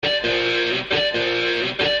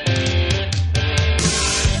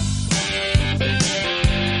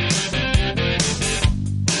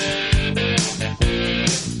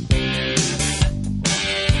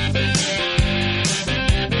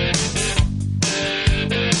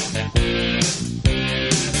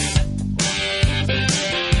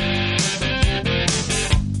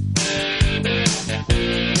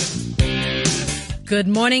Good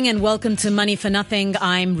morning and welcome to Money for Nothing.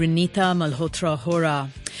 I'm Renita Malhotra Hora.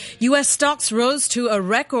 U.S. stocks rose to a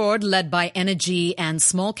record led by energy and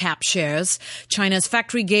small cap shares. China's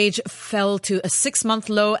factory gauge fell to a 6-month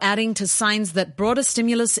low, adding to signs that broader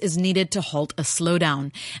stimulus is needed to halt a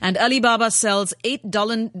slowdown. And Alibaba sells $8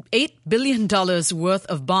 billion worth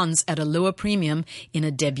of bonds at a lower premium in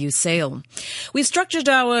a debut sale. We've structured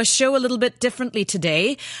our show a little bit differently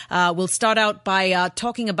today. We'll start out by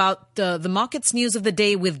talking about the markets news of the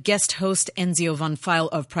day with guest host Enzio Van File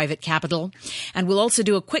of Private Capital. And we'll also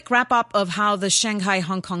do a quick wrap-up of how the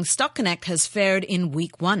Shanghai-Hong Kong Stock Connect has fared in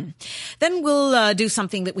week one. Then we'll do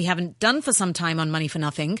something that we haven't done for some time on Money for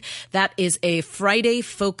Nothing. That is a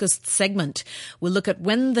Friday-focused segment. We'll look at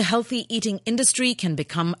when the healthy eating industry can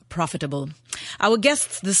become profitable. Our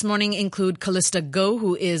guests this morning include Callista Goh,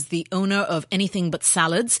 who is the owner of Anything But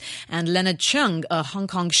Salads, and Leonard Chung, a Hong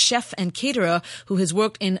Kong chef and caterer who has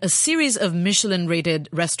worked in a series of Michelin-rated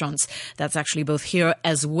restaurants. That's actually both here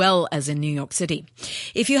as well as in New York City.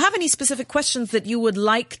 If you have any specific questions that you would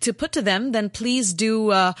like to put to them, then please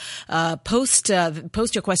do post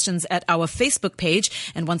your questions at our Facebook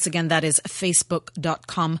page. And once again, that is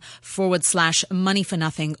facebook.com/Money for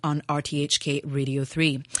Nothing on RTHK Radio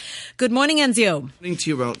 3. Good morning, Enzio. Good morning to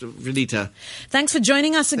you, Renita. Thanks for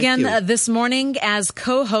joining us again this morning as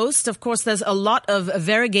co-host. Of course, there's a lot of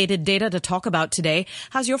variegated data to talk about today.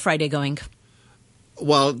 How's your Friday going?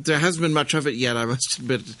 Well, there hasn't been much of it yet, I must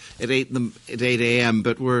admit, at 8 a.m.,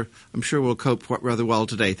 but I'm sure we'll cope rather well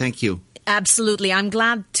today. Thank you. Absolutely. I'm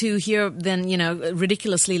glad to hear then,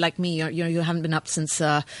 ridiculously like me, you haven't been up since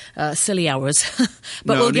silly hours.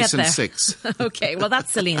 But no, we'll get since there. 6. Okay, well,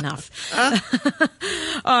 that's silly enough.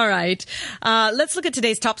 All right. Let's look at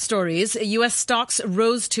today's top stories. U.S. stocks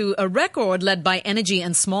rose to a record led by energy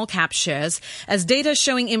and small cap shares as data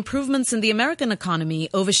showing improvements in the American economy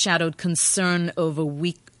overshadowed concern over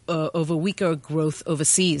weaker growth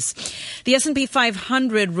overseas. The S&P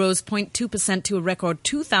 500 rose 0.2% to a record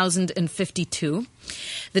 2,052.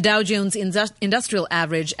 The Dow Jones Industrial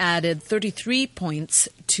Average added 33 points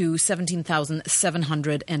to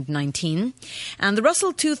 17,719. And the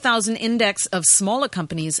Russell 2000 Index of smaller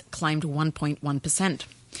companies climbed 1.1%.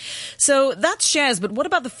 So that's shares, but what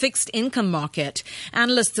about the fixed income market?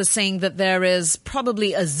 Analysts are saying that there is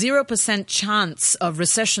probably a 0% chance of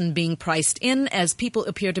recession being priced in as people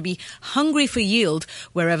appear to be hungry for yield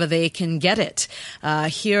wherever they can get it.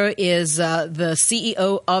 Here is the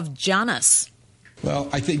CEO of Janus. Well,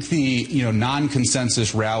 I think the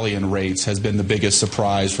non-consensus rally in rates has been the biggest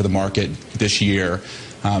surprise for the market this year.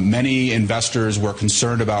 Many investors were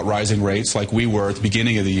concerned about rising rates like we were at the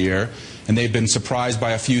beginning of the year, and they've been surprised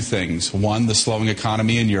by a few things. One, the slowing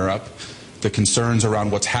economy in Europe, the concerns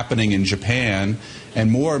around what's happening in Japan,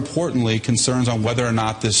 and more importantly, concerns on whether or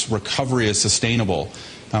not this recovery is sustainable.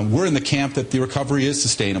 We're in the camp that the recovery is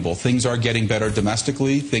sustainable. Things are getting better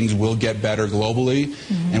domestically. Things will get better globally.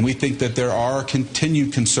 Mm-hmm. And we think that there are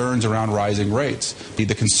continued concerns around rising rates.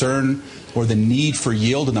 The concern or the need for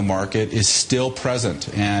yield in the market is still present.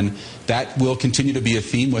 And that will continue to be a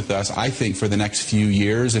theme with us, I think, for the next few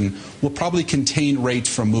years. And will probably contain rates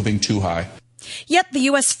from moving too high. Yet the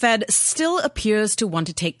U.S. Fed still appears to want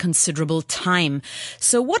to take considerable time.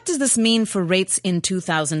 So what does this mean for rates in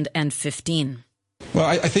 2015? Well,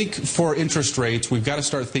 I think for interest rates, we've got to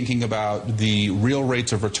start thinking about the real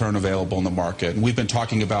rates of return available in the market. And we've been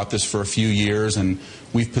talking about this for a few years, and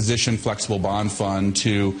we've positioned Flexible Bond Fund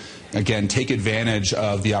to, again, take advantage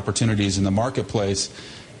of the opportunities in the marketplace.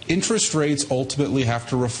 Interest rates ultimately have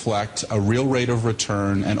to reflect a real rate of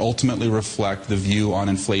return and ultimately reflect the view on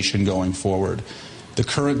inflation going forward. The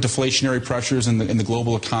current deflationary pressures in the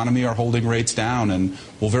global economy are holding rates down and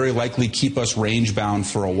will very likely keep us range-bound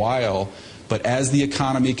for a while. But as the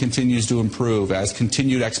economy continues to improve, as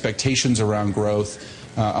continued expectations around growth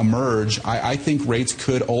emerge, I think rates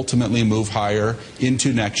could ultimately move higher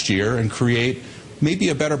into next year and create maybe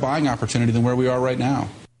a better buying opportunity than where we are right now.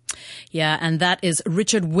 Yeah, and that is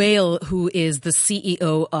Richard Whale, who is the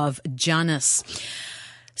CEO of Janus.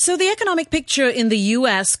 So the economic picture in the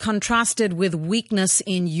U.S. contrasted with weakness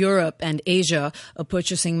in Europe and Asia. A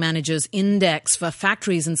Purchasing Managers Index for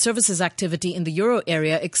factories and services activity in the euro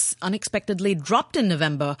area unexpectedly dropped in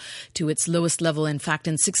November to its lowest level, in fact,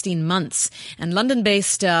 in 16 months. And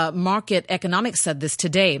London-based Market Economics said this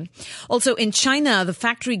today. Also in China, the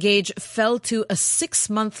factory gauge fell to a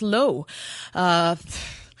 6-month low.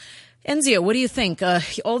 Enzio, what do you think?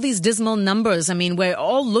 All these dismal numbers, I mean, we're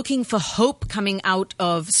all looking for hope coming out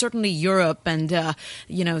of certainly Europe and,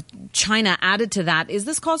 China added to that. Is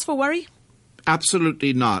this cause for worry?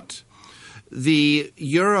 Absolutely not. The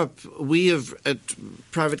Europe, we have at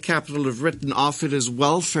Private Capital have written off it has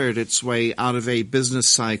welfared its way out of a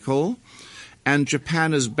business cycle, and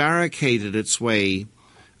Japan has barricaded its way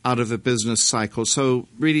out of a business cycle. So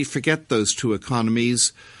really forget those two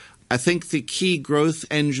economies. I think the key growth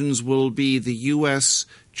engines will be the U.S.,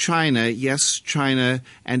 China, yes, China,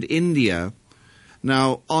 and India.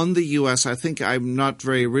 Now, on the U.S., I think I'm not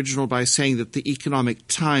very original by saying that the economic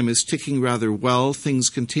time is ticking rather well.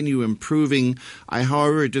 Things continue improving. I,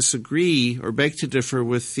 however, disagree or beg to differ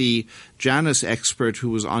with the Janus expert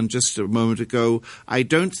who was on just a moment ago. I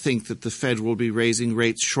don't think that the Fed will be raising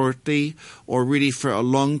rates shortly or really for a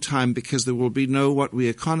long time because there will be no what we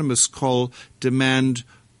economists call demand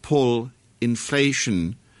pull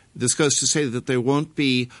inflation. This goes to say that there won't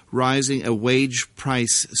be rising a wage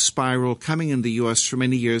price spiral coming in the U.S. for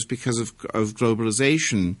many years because of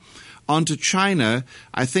globalization. On to China,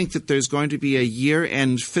 I think that there's going to be a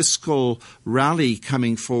year-end fiscal rally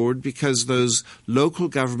coming forward because those local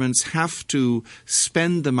governments have to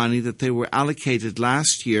spend the money that they were allocated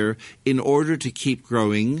last year in order to keep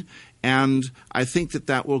growing. And I think that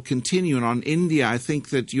that will continue. And on India, I think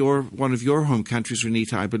that one of your home countries,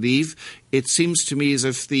 Renita, I believe, it seems to me as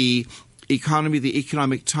if the economy, the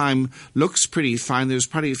economic time looks pretty fine. There's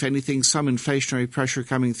probably, if anything, some inflationary pressure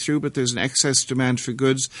coming through, but there's an excess demand for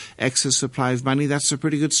goods, excess supply of money. That's a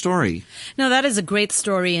pretty good story. No, that is a great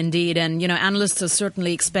story indeed. And, analysts are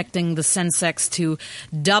certainly expecting the Sensex to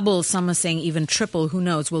double. Some are saying even triple. Who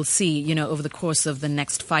knows? We'll see, over the course of the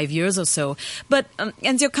next 5 years or so. But,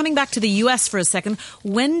 Enzio, coming back to the U.S. for a second,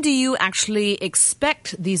 when do you actually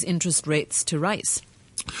expect these interest rates to rise?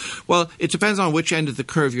 Well, it depends on which end of the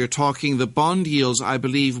curve you're talking. The bond yields, I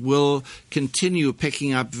believe, will continue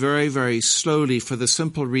picking up very, very slowly for the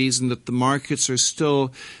simple reason that the markets are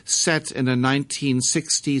still set in a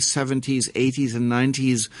 1960s, 70s, 80s, and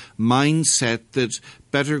 90s mindset that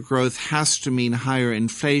better growth has to mean higher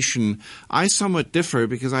inflation. I somewhat differ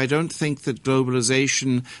because I don't think that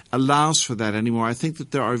globalization allows for that anymore. I think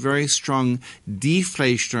that there are very strong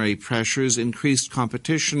deflationary pressures, increased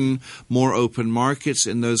competition, more open markets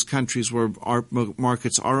in those countries where our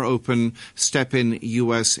markets are open, step in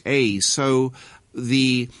USA. So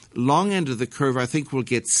the long end of the curve, I think, will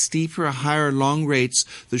get steeper, higher long rates.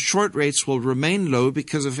 The short rates will remain low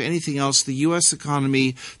because, if anything else, the U.S.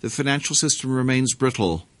 economy, the financial system remains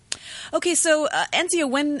brittle. Okay, so Enzio,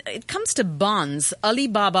 when it comes to bonds,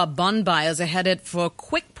 Alibaba bond buyers are headed for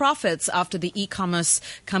quick profits after the e-commerce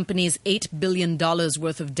company's $8 billion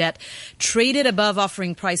worth of debt traded above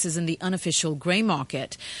offering prices in the unofficial gray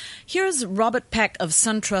market. Here's Robert Peck of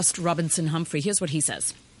SunTrust Robinson Humphrey. Here's what he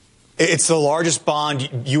says. It's the largest bond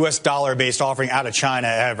U.S. dollar-based offering out of China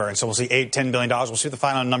ever. And so we'll see $10 billion. We'll see what the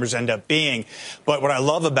final numbers end up being. But what I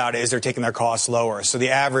love about it is they're taking their costs lower. So the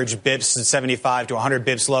average bips is 75 to 100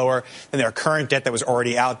 bips lower than their current debt that was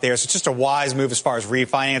already out there. So it's just a wise move as far as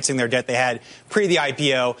refinancing their debt they had pre the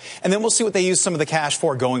IPO. And then we'll see what they use some of the cash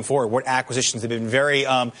for going forward, what acquisitions. They've been very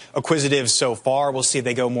acquisitive so far. We'll see if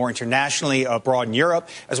they go more internationally abroad in Europe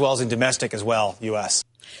as well as in domestic as well, U.S.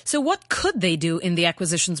 So what could they do in the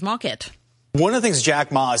acquisitions market? One of the things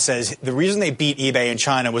Jack Ma says, the reason they beat eBay in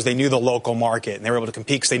China was they knew the local market, and they were able to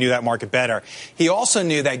compete because they knew that market better. He also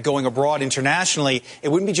knew that going abroad internationally, it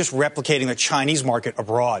wouldn't be just replicating the Chinese market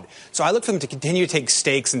abroad. So I look for them to continue to take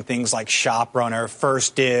stakes in things like ShopRunner,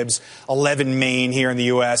 First Dibs, 11 Main here in the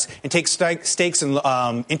U.S., and take stakes in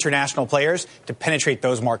international players to penetrate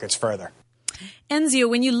those markets further. Enzio,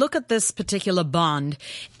 when you look at this particular bond,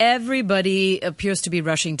 everybody appears to be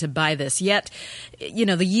rushing to buy this. Yet,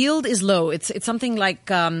 the yield is low. It's something like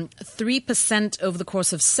 3% over the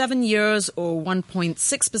course of 7 years or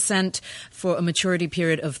 1.6% for a maturity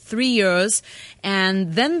period of 3 years.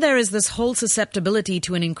 And then there is this whole susceptibility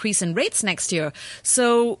to an increase in rates next year.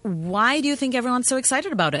 So why do you think everyone's so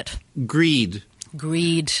excited about it? Greed.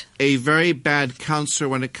 A very bad counselor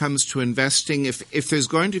when it comes to investing. If there's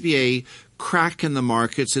going to be a crack in the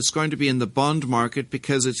markets, it's going to be in the bond market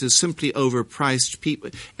because it is simply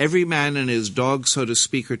overpriced. Every man and his dog, so to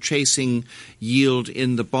speak, are chasing yield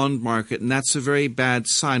in the bond market, and that's a very bad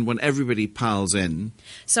sign when everybody piles in.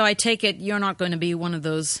 So I take it you're not going to be one of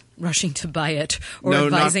those rushing to buy it or no,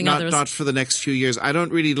 advising others? No, not for the next few years. I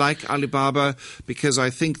don't really like Alibaba because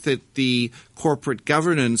I think that the corporate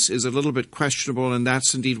governance is a little bit questionable, and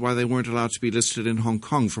that's indeed why they weren't allowed to be listed in Hong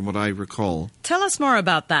Kong, from what I recall. Tell us more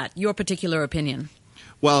about that, your particular opinion.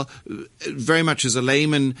 Well, very much as a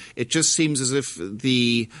layman, it just seems as if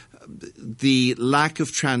the lack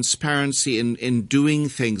of transparency in doing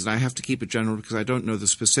things, and I have to keep it general because I don't know the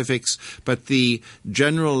specifics, but the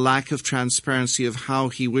general lack of transparency of how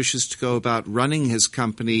he wishes to go about running his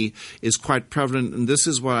company is quite prevalent, and this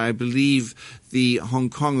is what I believe the Hong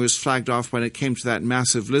Kongers flagged off when it came to that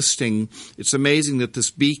massive listing. It's amazing that this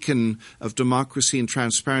beacon of democracy and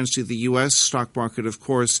transparency, the U.S. stock market, of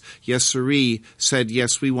course, yes sirree, said,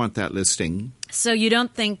 yes, we want that listing. So you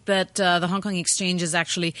don't think that the Hong Kong Exchange is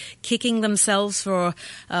actually kicking themselves for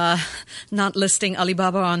not listing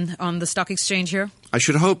Alibaba on the stock exchange here? I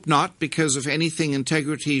should hope not, because if anything,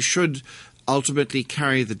 integrity should ultimately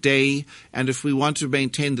carry the day. And if we want to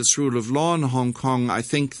maintain this rule of law in Hong Kong, I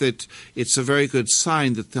think that it's a very good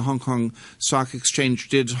sign that the Hong Kong Stock Exchange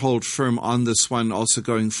did hold firm on this one also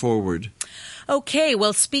going forward. Okay,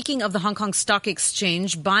 well, speaking of the Hong Kong Stock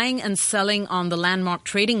Exchange, buying and selling on the landmark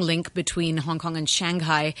trading link between Hong Kong and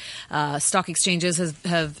Shanghai stock exchanges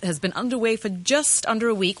has been underway for just under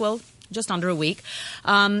a week. Well, just under a week.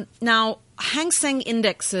 Now, Hang Seng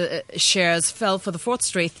Index shares fell for the fourth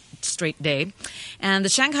straight day, and the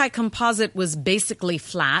Shanghai Composite was basically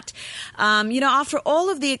flat. After all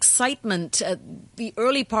of the excitement at the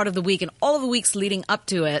early part of the week and all of the weeks leading up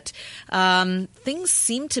to it, things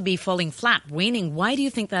seem to be falling flat, waning. Why do you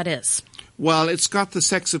think that is? Well, it's got the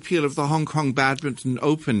sex appeal of the Hong Kong Badminton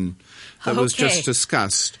Open that was just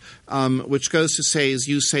discussed, which goes to say, as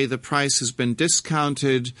you say, the price has been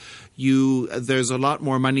discounted. There's a lot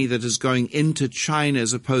more money that is going into China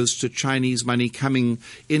as opposed to Chinese money coming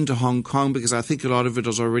into Hong Kong, because I think a lot of it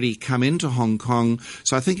has already come into Hong Kong.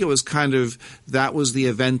 So I think it was that was the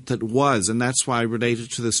event that was, and that's why I related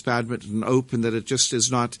to this Badminton Open, that it just is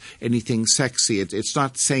not anything sexy. It's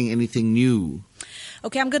not saying anything new.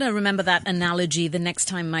 Okay, I'm going to remember that analogy the next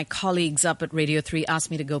time my colleagues up at Radio 3 ask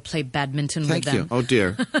me to go play badminton with them. Thank you. Oh,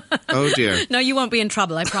 dear. Oh, dear. No, you won't be in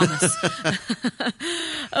trouble, I promise.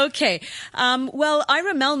 Okay. Well,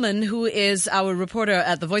 Ira Melman, who is our reporter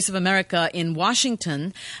at the Voice of America in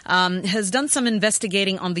Washington, has done some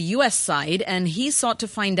investigating on the U.S. side, and he sought to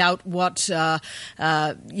find out what,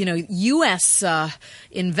 U.S.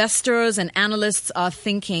 investors and analysts are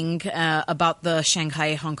thinking about the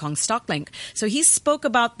Shanghai-Hong Kong stock link. So he spoke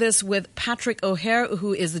about this with Patrick O'Hare,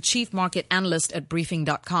 who is the chief market analyst at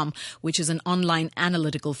Briefing.com, which is an online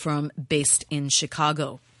analytical firm based in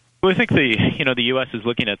Chicago. Well, I think the U.S. is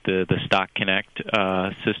looking at the Stock Connect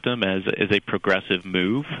system as a progressive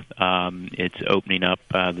move. It's opening up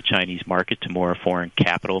the Chinese market to more foreign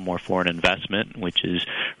capital, more foreign investment, which is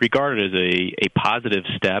regarded as a positive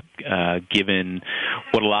step, given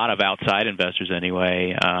what a lot of outside investors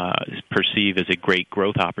anyway perceive as a great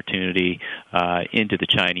growth opportunity into the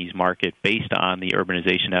Chinese market based on the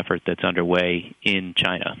urbanization effort that's underway in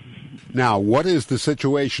China. Now, what is the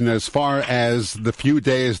situation as far as the few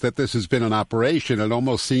days that this has been in operation? It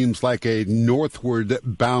almost seems like a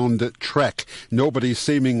northward-bound trek. Nobody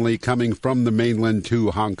seemingly coming from the mainland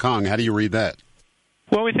to Hong Kong. How do you read that?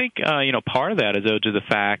 Well, we think, part of that is owed to the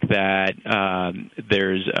fact that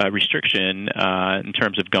there's a restriction in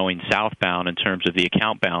terms of going southbound in terms of the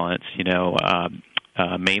account balance.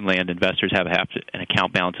 Mainland investors have an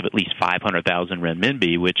account balance of at least 500,000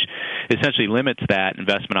 renminbi, which essentially limits that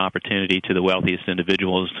investment opportunity to the wealthiest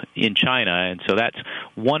individuals in China. And so that's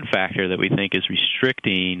one factor that we think is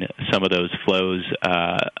restricting some of those flows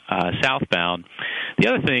southbound. The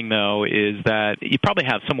other thing, though, is that you probably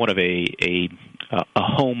have somewhat of a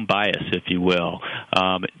home bias, if you will.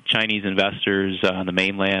 Chinese investors on the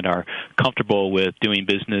mainland are comfortable with doing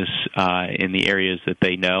business in the areas that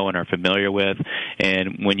they know and are familiar with.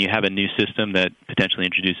 And when you have a new system that potentially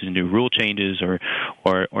introduces new rule changes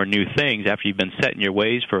or new things after you've been set in your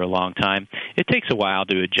ways for a long time, it takes a while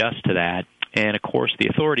to adjust to that. And, of course, the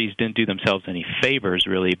authorities didn't do themselves any favors,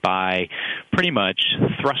 really, by pretty much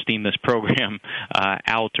thrusting this program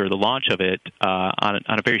out, or the launch of it, on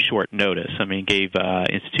a very short notice. I mean, gave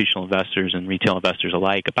institutional investors and retail investors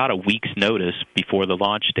alike about a week's notice before the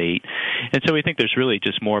launch date. And so we think there's really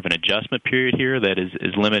just more of an adjustment period here that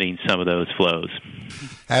is limiting some of those flows.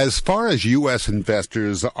 As far as U.S.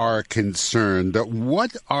 investors are concerned,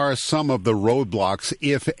 what are some of the roadblocks,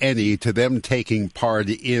 if any, to them taking part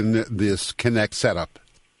in this Connect setup?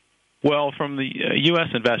 Well, from the U.S.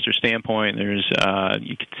 investor standpoint, there's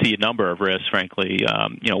you can see a number of risks. Frankly,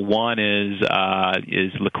 one is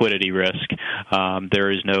liquidity risk. There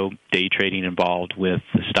is no day trading involved with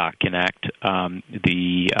the Stock Connect. You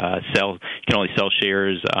can only sell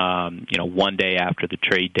shares, 1 day after the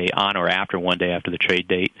trade date, on or after 1 day after the trade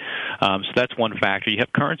date. So that's one factor. You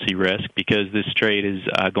have currency risk because this trade is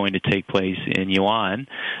going to take place in yuan,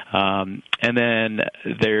 and then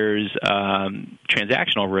there's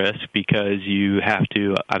transactional risk, because you have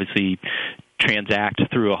to obviously transact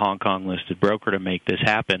through a Hong Kong listed broker to make this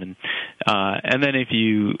happen. And then if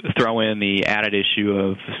you throw in the added issue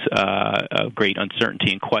of great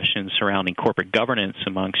uncertainty and questions surrounding corporate governance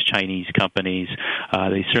amongst Chinese companies,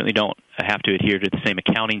 they certainly don't have to adhere to the same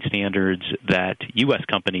accounting standards that U.S.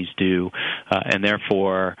 companies do, and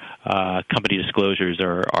therefore company disclosures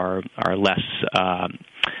are less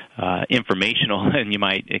informational than you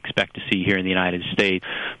might expect to see here in the United States.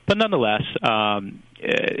 But nonetheless, I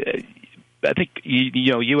think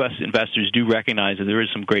U.S. investors do recognize that there is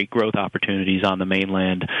some great growth opportunities on the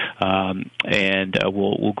mainland, and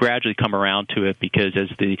we'll gradually come around to it, because as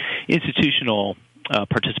the institutional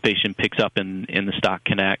participation picks up in the Stock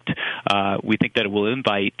Connect, we think that it will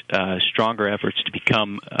invite stronger efforts to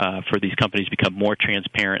become for these companies to become more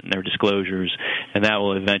transparent in their disclosures, and that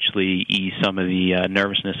will eventually ease some of the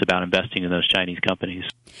nervousness about investing in those Chinese companies.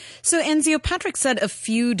 So, Enzio, Patrick said a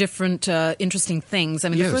few different interesting things. I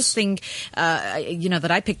mean, yes. The first thing,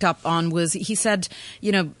 that I picked up on was he said,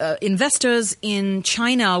 investors in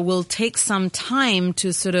China will take some time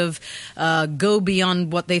to sort of go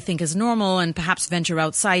beyond what they think is normal and perhaps venture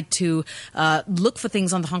outside to look for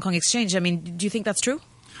things on the Hong Kong Exchange. I mean, do you think that's true?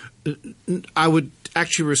 I would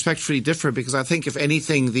actually respectfully differ, because I think, if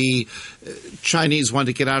anything, the Chinese want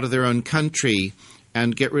to get out of their own country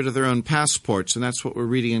and get rid of their own passports, and that's what we're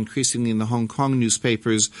reading increasingly in the Hong Kong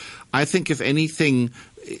newspapers. I think, if anything,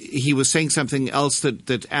 he was saying something else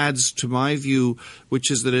that adds to my view, which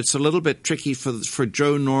is that it's a little bit tricky for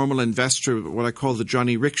Joe Normal investor, what I call the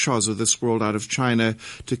Johnny Rickshaws of this world out of China,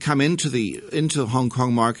 to come into the Hong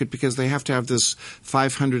Kong market, because they have to have this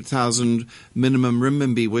 500,000 minimum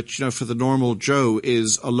renminbi, which, for the normal Joe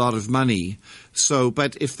is a lot of money. So,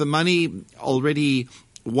 but if the money already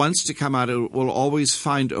wants to come out, it will always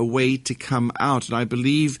find a way to come out. And I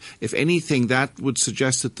believe, if anything, that would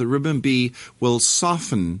suggest that the renminbi will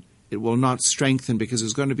soften. It will not strengthen, because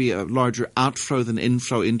there's going to be a larger outflow than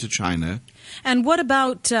inflow into China. And what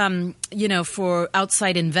about, for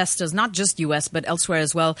outside investors, not just U.S., but elsewhere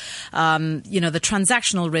as well, the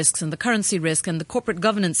transactional risks and the currency risk and the corporate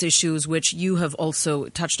governance issues, which you have also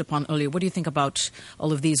touched upon earlier. What do you think about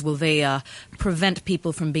all of these? Will they prevent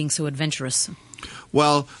people from being so adventurous?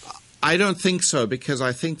 Well, I don't think so, because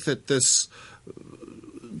I think that this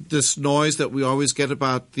noise that we always get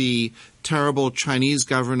about the terrible Chinese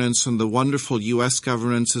governance and the wonderful U.S.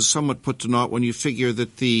 governance is somewhat put to naught when you figure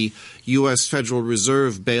that the U.S. Federal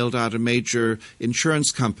Reserve bailed out a major insurance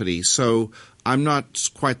company. So I'm not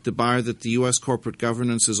quite the buyer that the U.S. corporate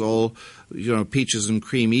governance is all, peaches and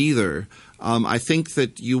cream either. I think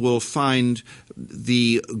that you will find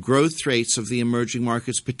the growth rates of the emerging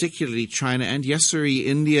markets, particularly China and, yes, sir,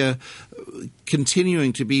 India,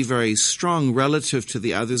 continuing to be very strong relative to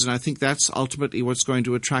the others. And I think that's ultimately what's going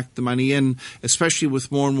to attract the money in, especially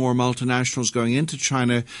with more and more multinationals going into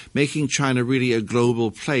China, making China really a global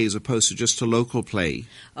play as opposed to just a local play.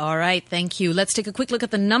 All right. Thank you. Let's take a quick look at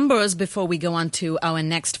the numbers before we go on to our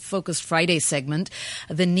next Focused Friday segment.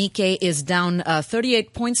 The Nikkei is down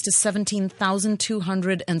 38 points to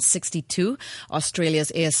 17,262.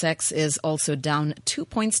 Australia's ASX is also down 2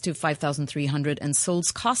 points to 5,300, and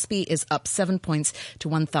Seoul's Kospi is up 7 points to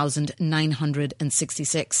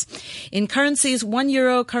 1,966. In currencies,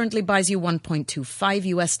 €1 currently buys you $1.25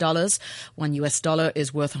 US. $1 US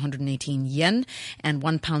is worth 118 yen, and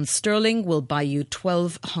 £1 sterling will buy you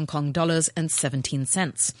 12 Hong Kong dollars and 17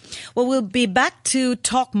 cents. Well, we'll be back to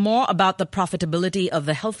talk more about the profitability of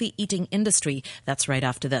the healthy eating industry. That's right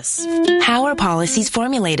after this. How are policies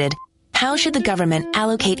formulated? How should the government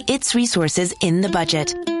allocate its resources in the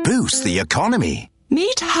budget? Boost the economy.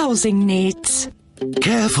 Meet housing needs.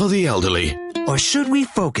 Care for the elderly. Or should we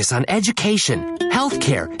focus on education,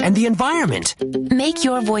 healthcare, and the environment? Make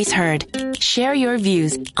your voice heard. Share your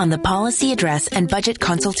views on the Policy Address and Budget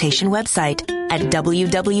Consultation website at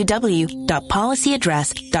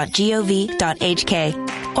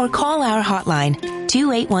www.policyaddress.gov.hk or call our hotline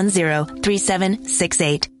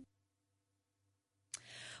 2810-3768.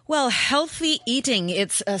 Well, healthy eating,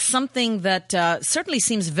 it's something that certainly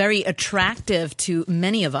seems very attractive to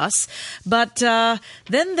many of us. But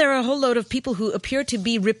then there are a whole load of people who appear to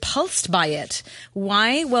be repulsed by it.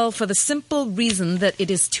 Why? Well, for the simple reason that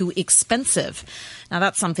it is too expensive. Now,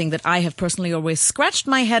 that's something that I have personally always scratched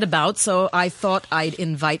my head about, so I thought I'd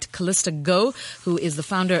invite Callista Goh, who is the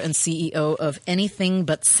founder and CEO of Anything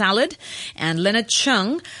But Salad, and Leonard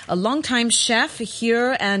Chung, a longtime chef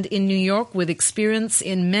here and in New York with experience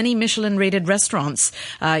in many Michelin-rated restaurants.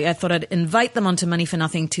 I thought I'd invite them onto Money for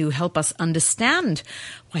Nothing to help us understand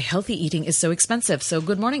why healthy eating is so expensive. So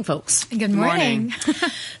good morning, folks. Good morning.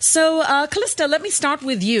 So, Callista, let me start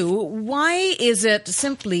with you. Why is it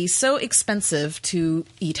simply so expensive to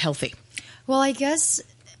eat healthy? Well, I guess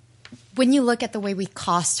when you look at the way we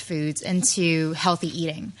cost foods into healthy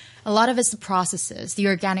eating, a lot of it's the processes, the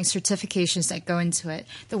organic certifications that go into it,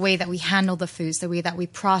 the way that we handle the foods, the way that we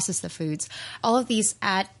process the foods. All of these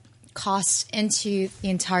add costs into the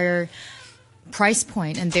entire price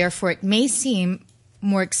point, and therefore it may seem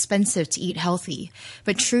more expensive to eat healthy.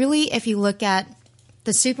 But truly, if you look at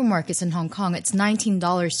the supermarkets in Hong Kong, it's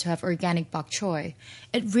 $19 to have organic bok choy.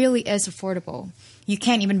 It really is affordable. You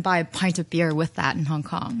can't even buy a pint of beer with that in Hong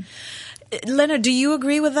Kong. Leonard, do you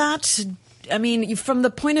agree with that? I mean, from the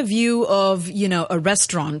point of view of, a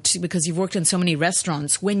restaurant, because you've worked in so many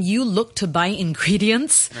restaurants, when you look to buy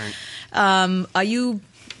ingredients, right. Are you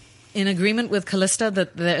in agreement with Callista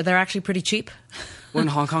that they're actually pretty cheap? Well, in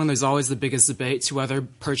Hong Kong, there's always the biggest debate to whether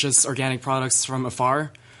purchase organic products from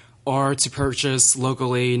afar or to purchase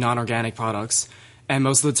locally non-organic products. And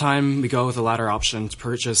most of the time, we go with the latter option, to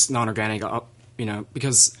purchase non-organic,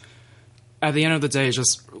 because at the end of the day, it's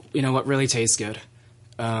just, what really tastes good.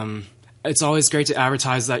 It's always great to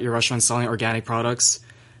advertise that your restaurant's selling organic products.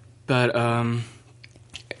 But,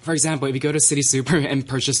 for example, if you go to City Super and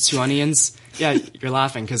purchase 2 onions, yeah, you're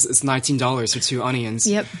laughing because it's $19 for 2 onions.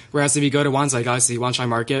 Yep. Whereas if you go to Wanzai Galaxy, Wan Chai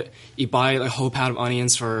Market, you buy a whole pound of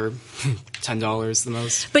onions for $10 the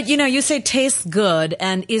most. But, you say tastes good,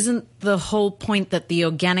 and isn't the whole point that the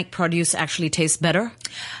organic produce actually tastes better?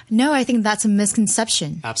 No, I think that's a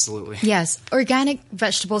misconception. Absolutely. Yes. Organic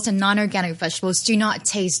vegetables and non-organic vegetables do not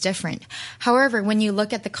taste different. However, when you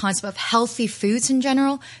look at the concept of healthy foods in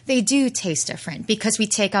general, they do taste different because we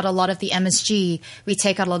take out a lot of the MSG, we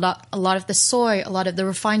take out a lot of the soy, a lot of the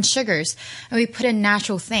refined sugars, and we put in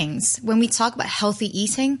natural things. When we talk about healthy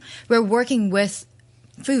eating, we're working with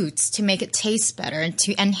foods to make it taste better and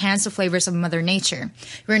to enhance the flavors of Mother Nature.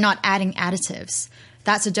 We're not adding additives.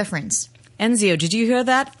 That's a difference. Enzio, did you hear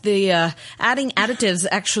that? The adding additives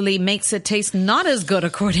actually makes it taste not as good,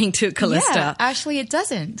 according to Callista. Yeah, actually it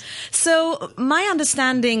doesn't. So my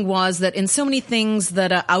understanding was that in so many things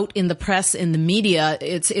that are out in the press, in the media,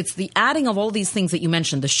 it's the adding of all these things that you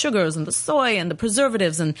mentioned, the sugars and the soy and the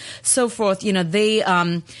preservatives and so forth. They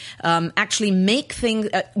actually make things.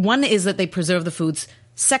 One is that they preserve the foods.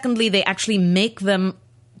 Secondly, they actually make them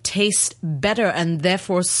taste better and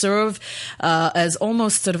therefore serve as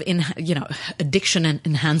almost sort of addiction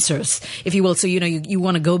enhancers, if you will. So you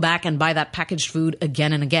want to go back and buy that packaged food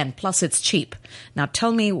again and again. Plus, it's cheap. Now,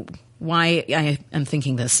 tell me why I am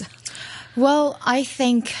thinking this. Well, I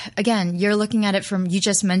think, again, you're looking at it from, you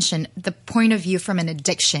just mentioned, the point of view from an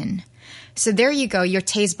addiction. So there you go. Your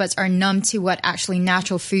taste buds are numb to what actually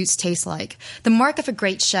natural foods taste like. The mark of a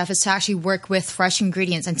great chef is to actually work with fresh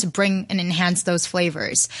ingredients and to bring and enhance those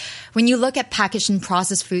flavors. When you look at packaged and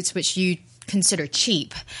processed foods, which you consider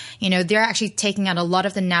cheap, they're actually taking out a lot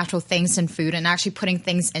of the natural things in food and actually putting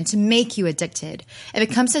things in to make you addicted. It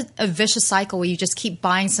becomes a vicious cycle where you just keep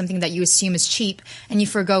buying something that you assume is cheap and you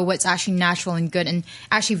forgo what's actually natural and good and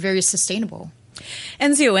actually very sustainable.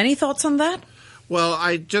 Enzio, any thoughts on that? Well,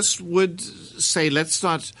 I just would say let's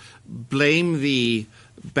not blame the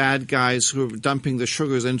bad guys who are dumping the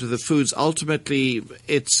sugars into the foods. Ultimately,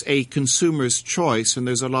 it's a consumer's choice, and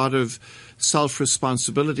there's a lot of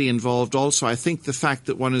self-responsibility involved also. I think the fact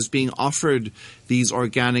that one is being offered these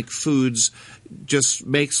organic foods just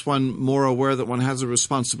makes one more aware that one has a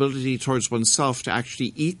responsibility towards oneself to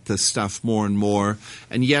actually eat this stuff more and more.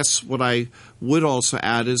 And yes, what I would also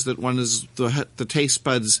add is that the taste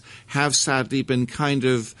buds have sadly been kind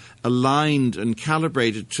of aligned and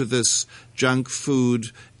calibrated to this junk food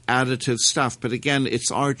additive stuff. But again,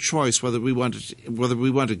 it's our choice whether we want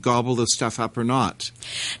to gobble the stuff up or not.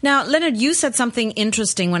 Now, Leonard, you said something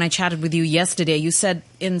interesting when I chatted with you yesterday. You said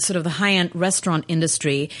in sort of the high-end restaurant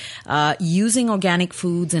industry, using organic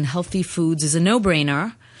foods and healthy foods is a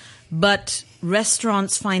no-brainer, but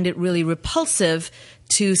restaurants find it really repulsive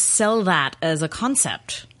to sell that as a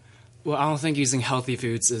concept. Well, I don't think using healthy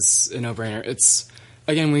foods is a no-brainer.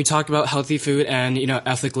 again, when we talk about healthy food and,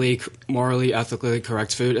 morally, ethically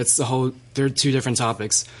correct food, they're two different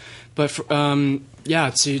topics. But, to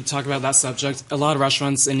talk about that subject, a lot of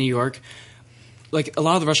restaurants in New York, a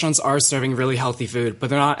lot of the restaurants are serving really healthy food, but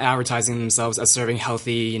they're not advertising themselves as serving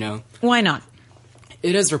healthy, Why not?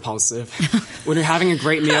 It is repulsive. When you're having a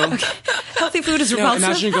great meal... Okay. Healthy food is repulsive?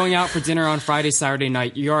 Imagine going out for dinner on Friday, Saturday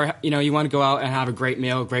night. You want to go out and have a great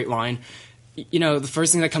meal, great wine. The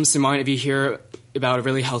first thing that comes to mind if you hear about a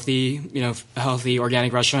really healthy, healthy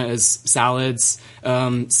organic restaurant is salads,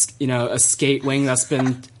 a skate wing that's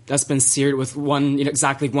been seared with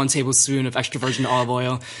exactly 1 tablespoon of extra virgin olive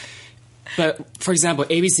oil. But, for example,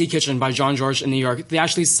 ABC Kitchen by John George in New York, they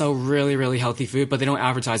actually sell really, really healthy food, but they don't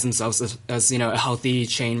advertise themselves as a healthy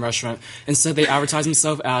chain restaurant. Instead, they advertise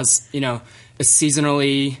themselves as, a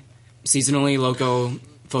seasonally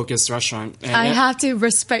local-focused restaurant. And I have to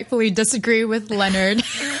respectfully disagree with Leonard.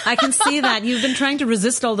 I can see that. You've been trying to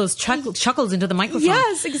resist all those chuckles into the microphone.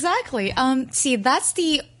 Yes, exactly. See, that's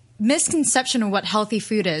the misconception of what healthy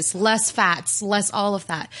food is. Less fats, less all of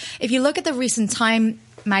that. If you look at the recent Time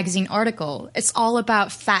magazine article, it's all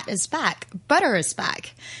about fat is back, butter is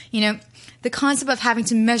back. The concept of having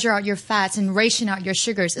to measure out your fats and ration out your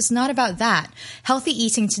sugars, it's not about that. Healthy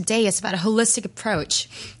eating today is about a holistic approach.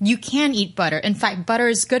 You can eat butter. In fact, butter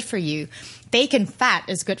is good for you. Bacon fat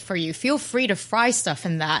is good for you. Feel free to fry stuff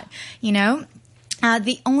in that.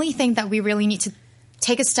 The only thing that we really need to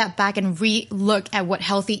take a step back and re-look at what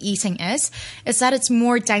healthy eating is that it's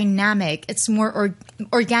more dynamic. It's more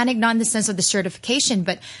organic, not in the sense of the certification,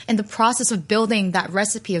 but in the process of building that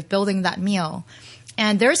recipe, of building that meal.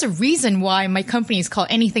 And there's a reason why my company is called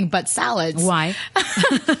Anything But Salads. Why?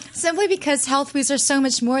 Simply because health foods are so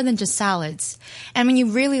much more than just salads. And when you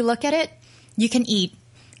really look at it, you can eat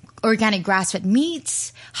organic grass-fed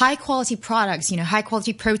meats, high-quality products,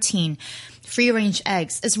 high-quality protein, free-range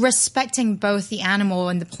eggs. It's respecting both the animal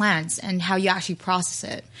and the plants and how you actually process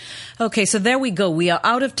it. Okay, so there we go. We are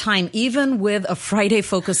out of time, even with a Friday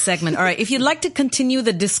Focus segment. All right, if you'd like to continue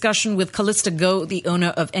the discussion with Callista Go, the owner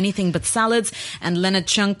of Anything But Salads, and Leonard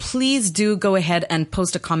Chung, please do go ahead and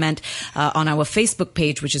post a comment on our Facebook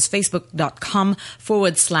page, which is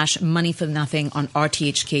facebook.com/Money for Nothing on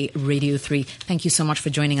RTHK Radio 3. Thank you so much for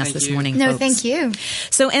joining us this morning, No, folks. thank you.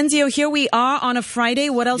 So, Enzio, here we are on a Friday.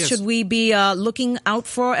 What else should we be looking out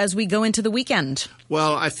for as we go into the weekend?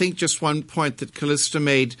 Well, I think just one point that Callista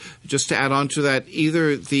made, just to add on to that,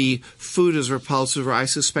 either the food is repulsive or I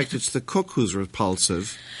suspect it's the cook who's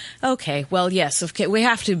repulsive. Okay, well, yes. Okay, we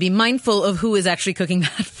have to be mindful of who is actually cooking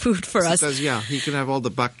that food for us. Because, he can have all the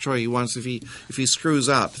bok choy he wants. If he screws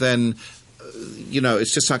up, then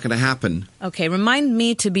it's just not going to happen. Okay, remind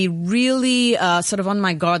me to be really sort of on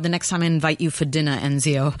my guard the next time I invite you for dinner,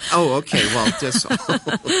 Enzio. Oh, okay. Well, just...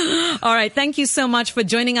 All right. Thank you so much for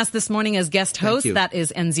joining us this morning as guest host. That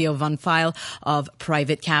is Enzio Van File of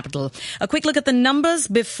Private Capital. A quick look at the numbers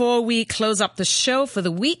before we close up the show for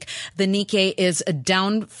the week. The Nikkei is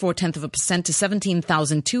down 0.4% to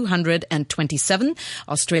 17,227.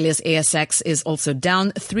 Australia's ASX is also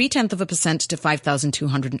down 0.3% to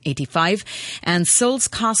 5,285. And Seoul's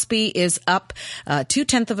Kospi is up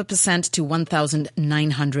 0.2% to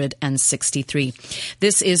 1,963.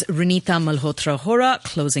 This is Renita Malhotra Hora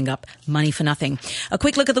closing up Money for Nothing. A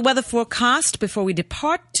quick look at the weather forecast before we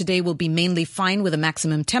depart. Today will be mainly fine with a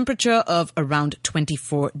maximum temperature of around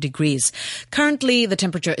 24 degrees. Currently, the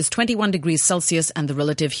temperature is 21 degrees Celsius and the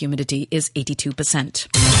relative humidity is 82%.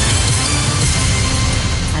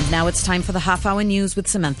 And now it's time for the half-hour news with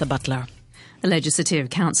Samantha Butler. The Legislative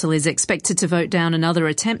Council is expected to vote down another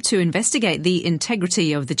attempt to investigate the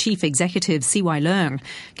integrity of the Chief Executive, CY Leung.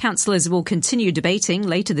 Councillors will continue debating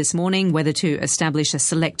later this morning whether to establish a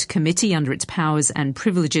select committee under its Powers and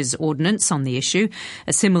Privileges Ordinance on the issue.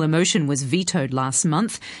 A similar motion was vetoed last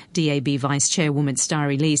month. DAB Vice Chairwoman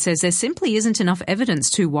Starry Lee says there simply isn't enough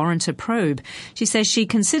evidence to warrant a probe. She says she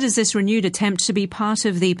considers this renewed attempt to be part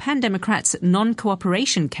of the Pan Democrats'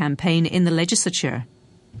 non-cooperation campaign in the legislature.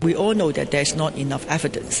 We all know that there's not enough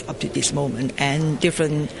evidence up to this moment, and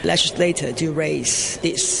different legislators do raise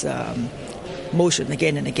this motion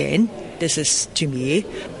again and again. This is, to me,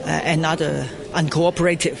 another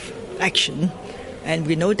uncooperative action, and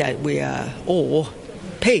we know that we are all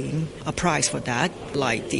paying a price for that, like the